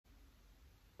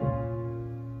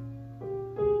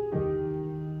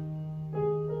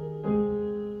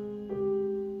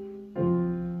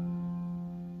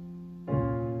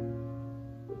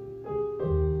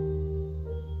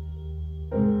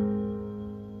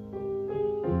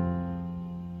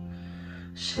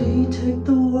She take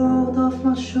the world off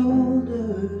my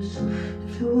shoulders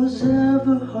if it was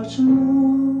ever hard to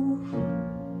move.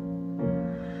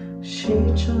 She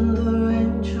turned the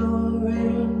rain to a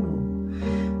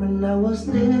rainbow when I was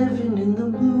living in the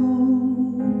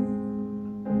blue.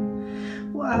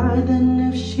 Why then,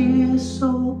 if she is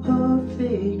so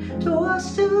perfect, do I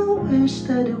still wish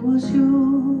that it was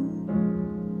you?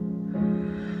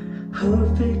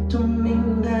 Perfect don't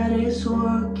mean that it's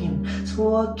working, so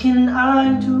what can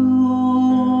I do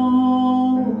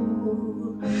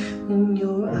when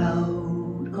you're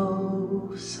out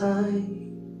of sight?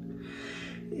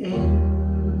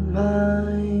 In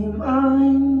my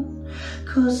mind,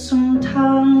 'cause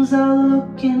sometimes I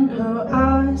look in her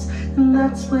eyes, and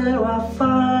that's where I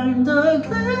find a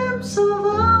glimpse of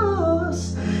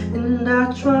us. And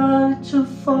I try to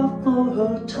fall for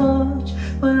her touch,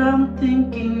 but I'm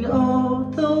thinking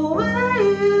of the way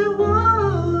it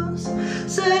was.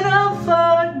 Said I'm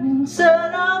fine and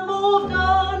said I moved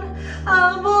on.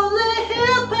 I'm only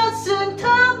here passing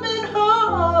time in her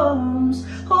arms,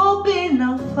 hoping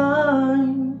I'll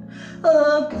find a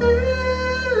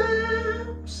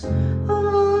glimpse of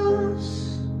us.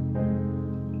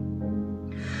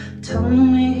 Tell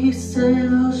me he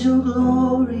sails your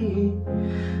glory.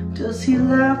 Does he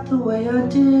laugh the way I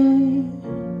did?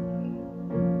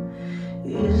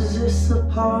 Is this a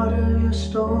part of your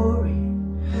story,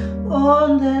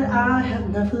 one that I have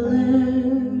never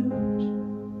lived?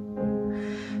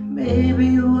 Maybe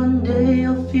one day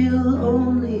you'll feel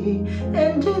lonely,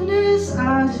 and in his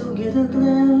eyes you'll get a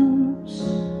glimpse.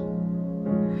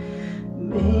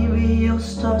 Maybe you'll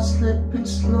start slipping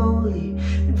slowly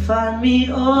and find me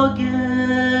again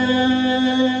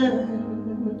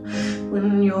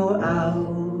when you're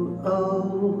out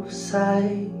of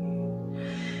sight.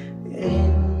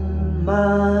 In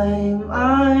my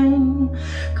mind,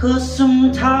 'cause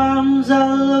sometimes I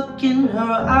look in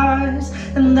her eyes,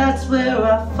 and that's where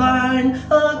I find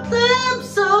a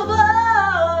glimpse of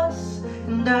us.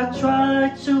 And I try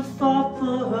to fall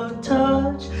for her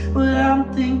touch, but I'm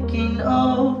thinking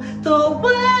of the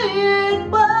way it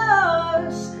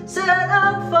was. Said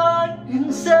I'm fine and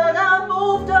said I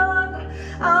moved on.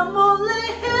 I'm only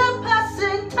here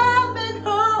passing time in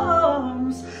her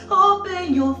arms, hoping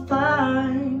you'll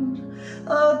find a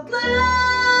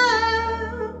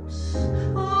glimpse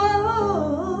of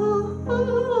us.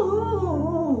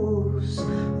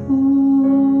 Ooh,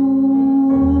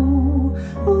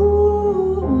 ooh, ooh,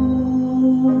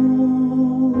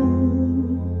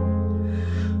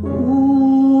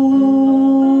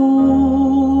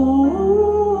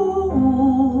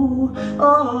 oh.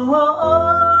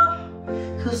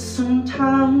 'Cause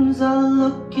sometimes I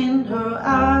look in her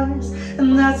eyes, and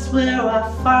that's where I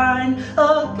find a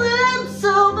glimpse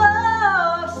of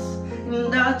us.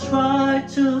 And I try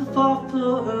to fall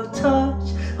for her touch,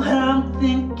 but I'm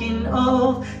thinking of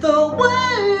the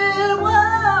way it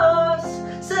was.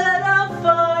 Said I'm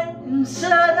fine and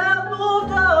said I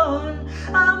moved on.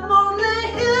 I'm only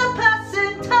here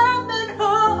passing time in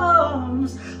her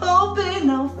arms, hoping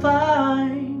I'll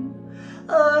find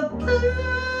a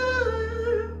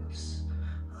glimpse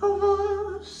of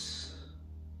us.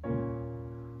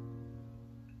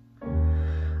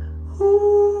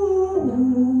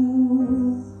 Ooh.